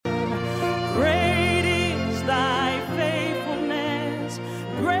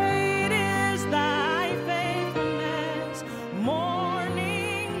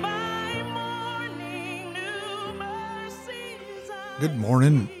Good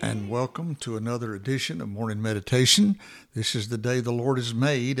morning and welcome to another edition of Morning Meditation. This is the day the Lord has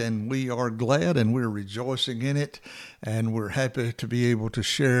made, and we are glad and we're rejoicing in it, and we're happy to be able to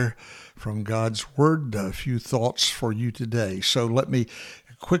share from God's Word a few thoughts for you today. So let me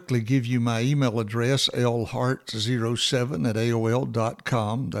quickly give you my email address,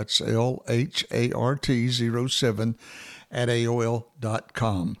 lhart07@aol.com. That's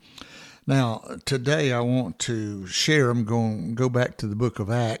LHART07@aol.com. Now, today I want to share, I'm going to go back to the book of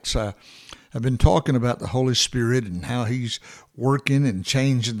Acts. I've been talking about the Holy Spirit and how He's working and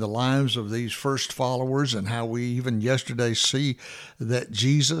changing the lives of these first followers, and how we even yesterday see that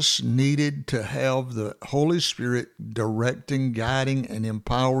Jesus needed to have the Holy Spirit directing, guiding, and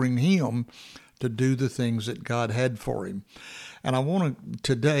empowering Him to do the things that God had for Him. And I want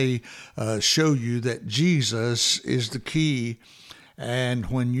to today show you that Jesus is the key. And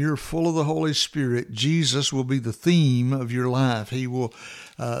when you're full of the Holy Spirit, Jesus will be the theme of your life. He will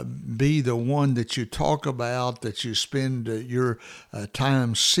be the one that you talk about, that you spend your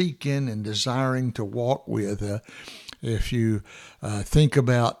time seeking and desiring to walk with. If you think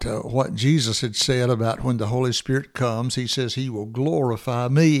about what Jesus had said about when the Holy Spirit comes, He says He will glorify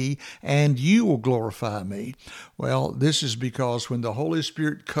me and you will glorify me. Well, this is because when the Holy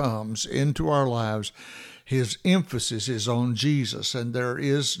Spirit comes into our lives, His emphasis is on Jesus, and there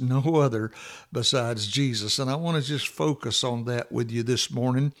is no other besides Jesus. And I want to just focus on that with you this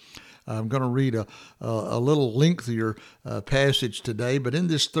morning. I'm going to read a little lengthier passage today, but in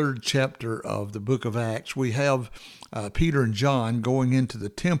this third chapter of the book of Acts, we have Peter and John going into the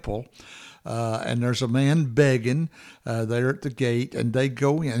temple, and there's a man begging there at the gate, and they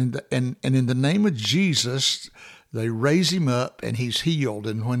go in, and in the name of Jesus, they raise him up and he's healed.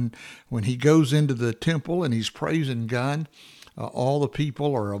 And when he goes into the temple and he's praising God, all the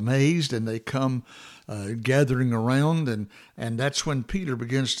people are amazed and they come gathering around. And that's when Peter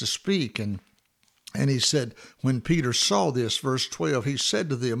begins to speak. And he said, when Peter saw this, verse 12, he said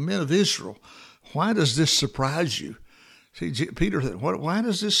to the men of Israel, "Why does this surprise you?" See, Peter said, "Why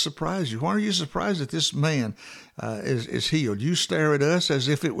does this surprise you? Why are you surprised that this man is healed? You stare at us as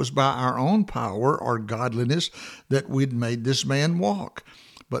if it was by our own power or godliness that we'd made this man walk.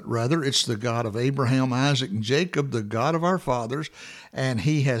 But rather it's the God of Abraham, Isaac, and Jacob, the God of our fathers, and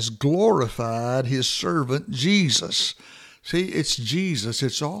He has glorified His servant Jesus." See, it's Jesus.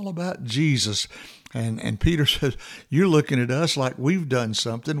 It's all about Jesus. And Peter says, "You're looking at us like we've done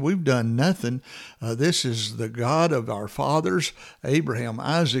something. We've done nothing. This is the God of our fathers, Abraham,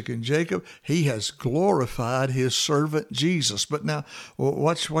 Isaac, and Jacob. He has glorified His servant Jesus." But now,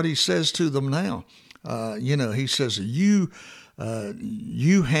 watch what He says to them now. He says, you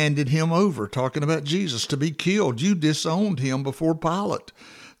handed Him over, talking about Jesus, to be killed. You disowned Him before Pilate.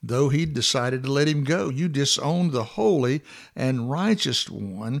 Though he decided to let him go, you disowned the holy and righteous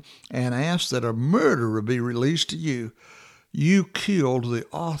one and asked that a murderer be released to you. You killed the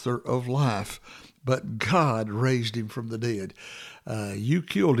author of life, but God raised him from the dead. You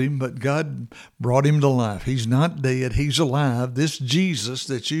killed him, but God brought him to life. He's not dead. He's alive. This Jesus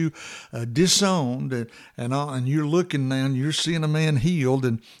that you disowned, and you're looking now and you're seeing a man healed,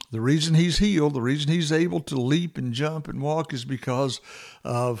 and the reason he's healed, the reason he's able to leap and jump and walk is because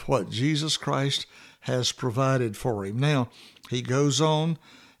of what Jesus Christ has provided for him. Now, he goes on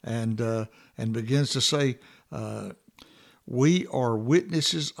and begins to say, we are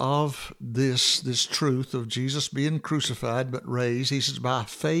witnesses of this truth of Jesus being crucified but raised. He says, by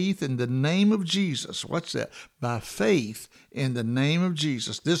faith in the name of Jesus. What's that? By faith in the name of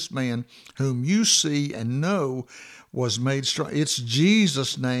Jesus, this man whom you see and know was made strong. It's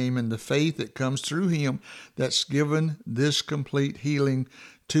Jesus' name and the faith that comes through Him that's given this complete healing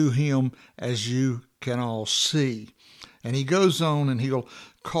to him, as you can all see. And he goes on and he'll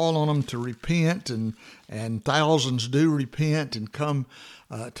call on them to repent, and thousands do repent and come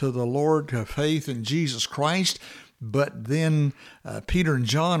to the Lord, to faith in Jesus Christ. But then Peter and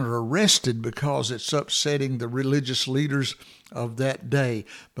John are arrested because it's upsetting the religious leaders of that day.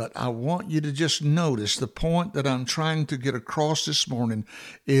 But I want you to just notice the point that I'm trying to get across this morning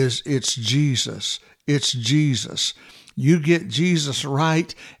is it's Jesus. It's Jesus. You get Jesus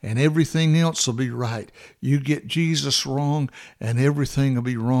right and everything else will be right. You get Jesus wrong and everything will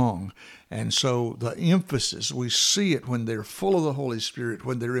be wrong. And so the emphasis, we see it when they're full of the Holy Spirit,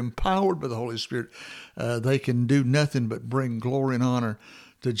 when they're empowered by the Holy Spirit, they can do nothing but bring glory and honor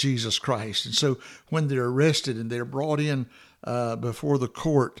to Jesus Christ. And so when they're arrested and they're brought in before the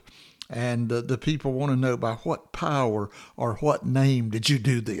court, and the people want to know by what power or what name did you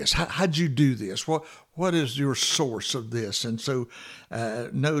do this? How'd you do this? What What is your source of this? And so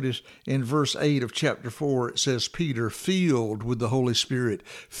notice in verse 8 of chapter 4, it says, Peter, filled with the Holy Spirit.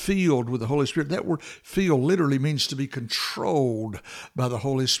 Filled with the Holy Spirit. That word filled literally means to be controlled by the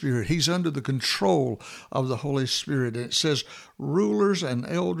Holy Spirit. He's under the control of the Holy Spirit. And it says, rulers and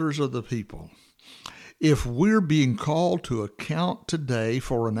elders of the people. If we're being called to account today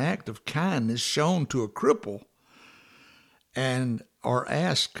for an act of kindness shown to a cripple and are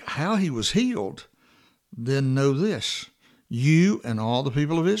asked how he was healed, then know this, you and all the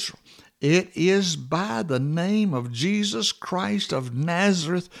people of Israel, it is by the name of Jesus Christ of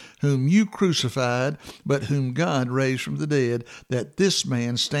Nazareth, whom you crucified, but whom God raised from the dead, that this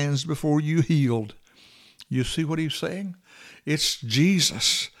man stands before you healed. You see what he's saying? It's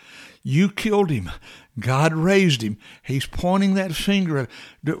Jesus. You killed him. God raised him. He's pointing that finger at,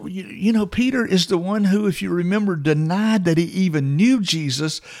 Peter is the one who, if you remember, denied that he even knew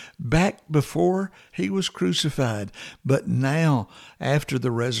Jesus back before he was crucified. But now, after the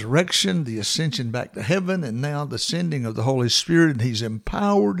resurrection, the ascension back to heaven, and now the sending of the Holy Spirit, and he's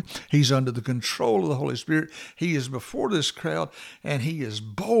empowered. He's under the control of the Holy Spirit. He is before this crowd, and he is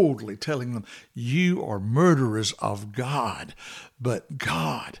boldly telling them, you are murderers of God, but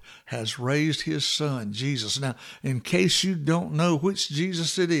God has raised his Son, Jesus. Now, in case you don't know which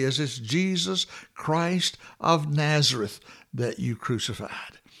Jesus it is, it's Jesus Christ of Nazareth that you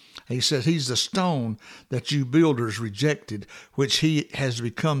crucified. He says he's the stone that you builders rejected, which he has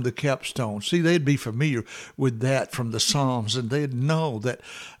become the capstone. See, they'd be familiar with that from the Psalms, and they'd know that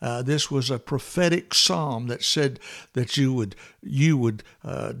this was a prophetic psalm that said that you would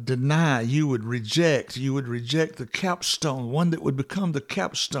deny, you would reject the capstone, one that would become the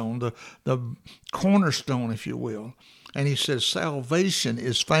capstone, the cornerstone, if you will. And he says salvation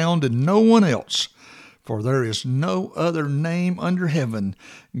is found in no one else, for there is no other name under heaven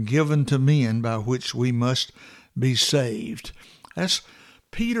given to men by which we must be saved. That's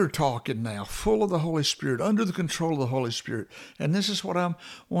Peter talking now, full of the Holy Spirit, under the control of the Holy Spirit. And this is what I'm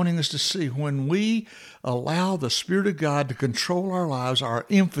wanting us to see. When we allow the Spirit of God to control our lives, our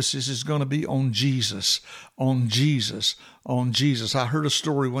emphasis is going to be on Jesus, on Jesus, on Jesus. I heard a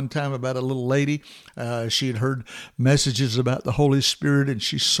story one time about a little lady. She had heard messages about the Holy Spirit, and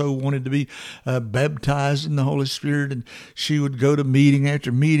she so wanted to be baptized in the Holy Spirit. And she would go to meeting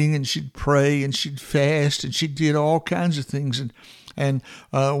after meeting, and she'd pray, and she'd fast, and she did all kinds of things. And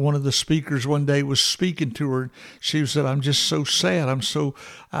one of the speakers one day was speaking to her. She said, I'm just so sad.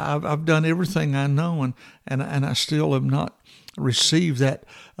 I've done everything I know, and I still have not received that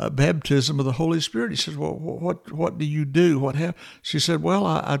baptism of the Holy Spirit. He says, well, what do you do? What have? She said, well,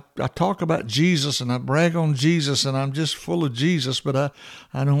 I talk about Jesus, and I brag on Jesus, and I'm just full of Jesus, but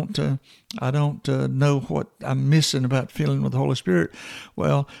I don't know what I'm missing about filling with the Holy Spirit.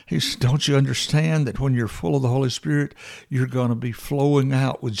 Well, he said, don't you understand that when you're full of the Holy Spirit, you're going to be flowing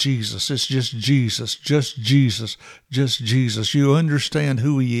out with Jesus. It's just Jesus, just Jesus, just Jesus. You understand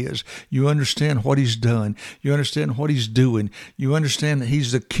who he is. You understand what he's done. You understand what he's doing. You understand that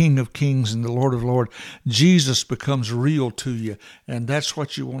he's the King of Kings and the Lord of Lords. Jesus becomes real to you, and that's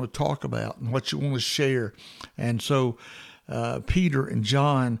what you want to talk about and what you want to share. And so Peter and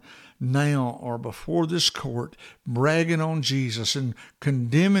John now are before this court, bragging on Jesus and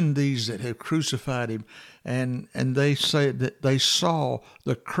condemning these that have crucified him. And they say that they saw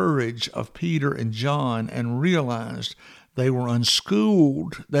the courage of Peter and John and realized they were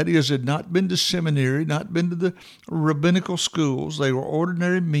unschooled. That is, had not been to seminary, not been to the rabbinical schools. They were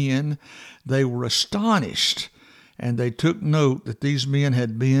ordinary men. They were astonished, and they took note that these men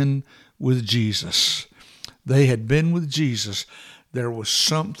had been with Jesus. They had been with Jesus. There was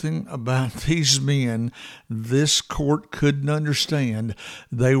something about these men this court couldn't understand.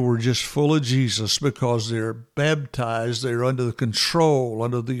 They were just full of Jesus because they're baptized. They're under the control,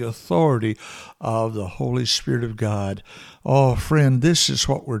 under the authority of the Holy Spirit of God. Oh, friend, this is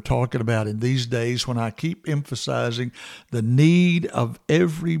what we're talking about in these days when I keep emphasizing the need of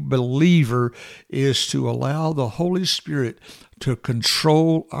every believer is to allow the Holy Spirit to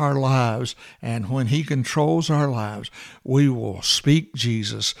control our lives. And when he controls our lives, we will speak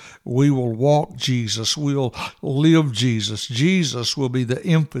Jesus. We will walk Jesus. We'll live Jesus. Jesus will be the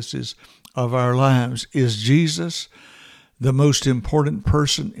emphasis of our lives. Is Jesus the most important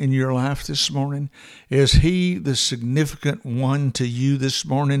person in your life this morning? Is he the significant one to you this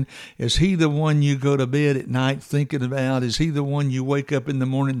morning? Is he the one you go to bed at night thinking about? Is he the one you wake up in the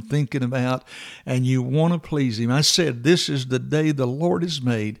morning thinking about and you want to please him? I said, this is the day the Lord has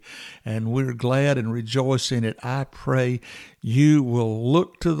made, and we're glad and rejoice in it. I pray you will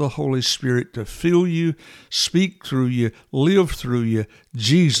look to the Holy Spirit to fill you, speak through you, live through you.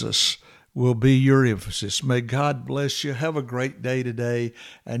 Jesus will be your emphasis. May God bless you. Have a great day today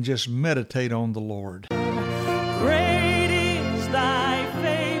and just meditate on the Lord.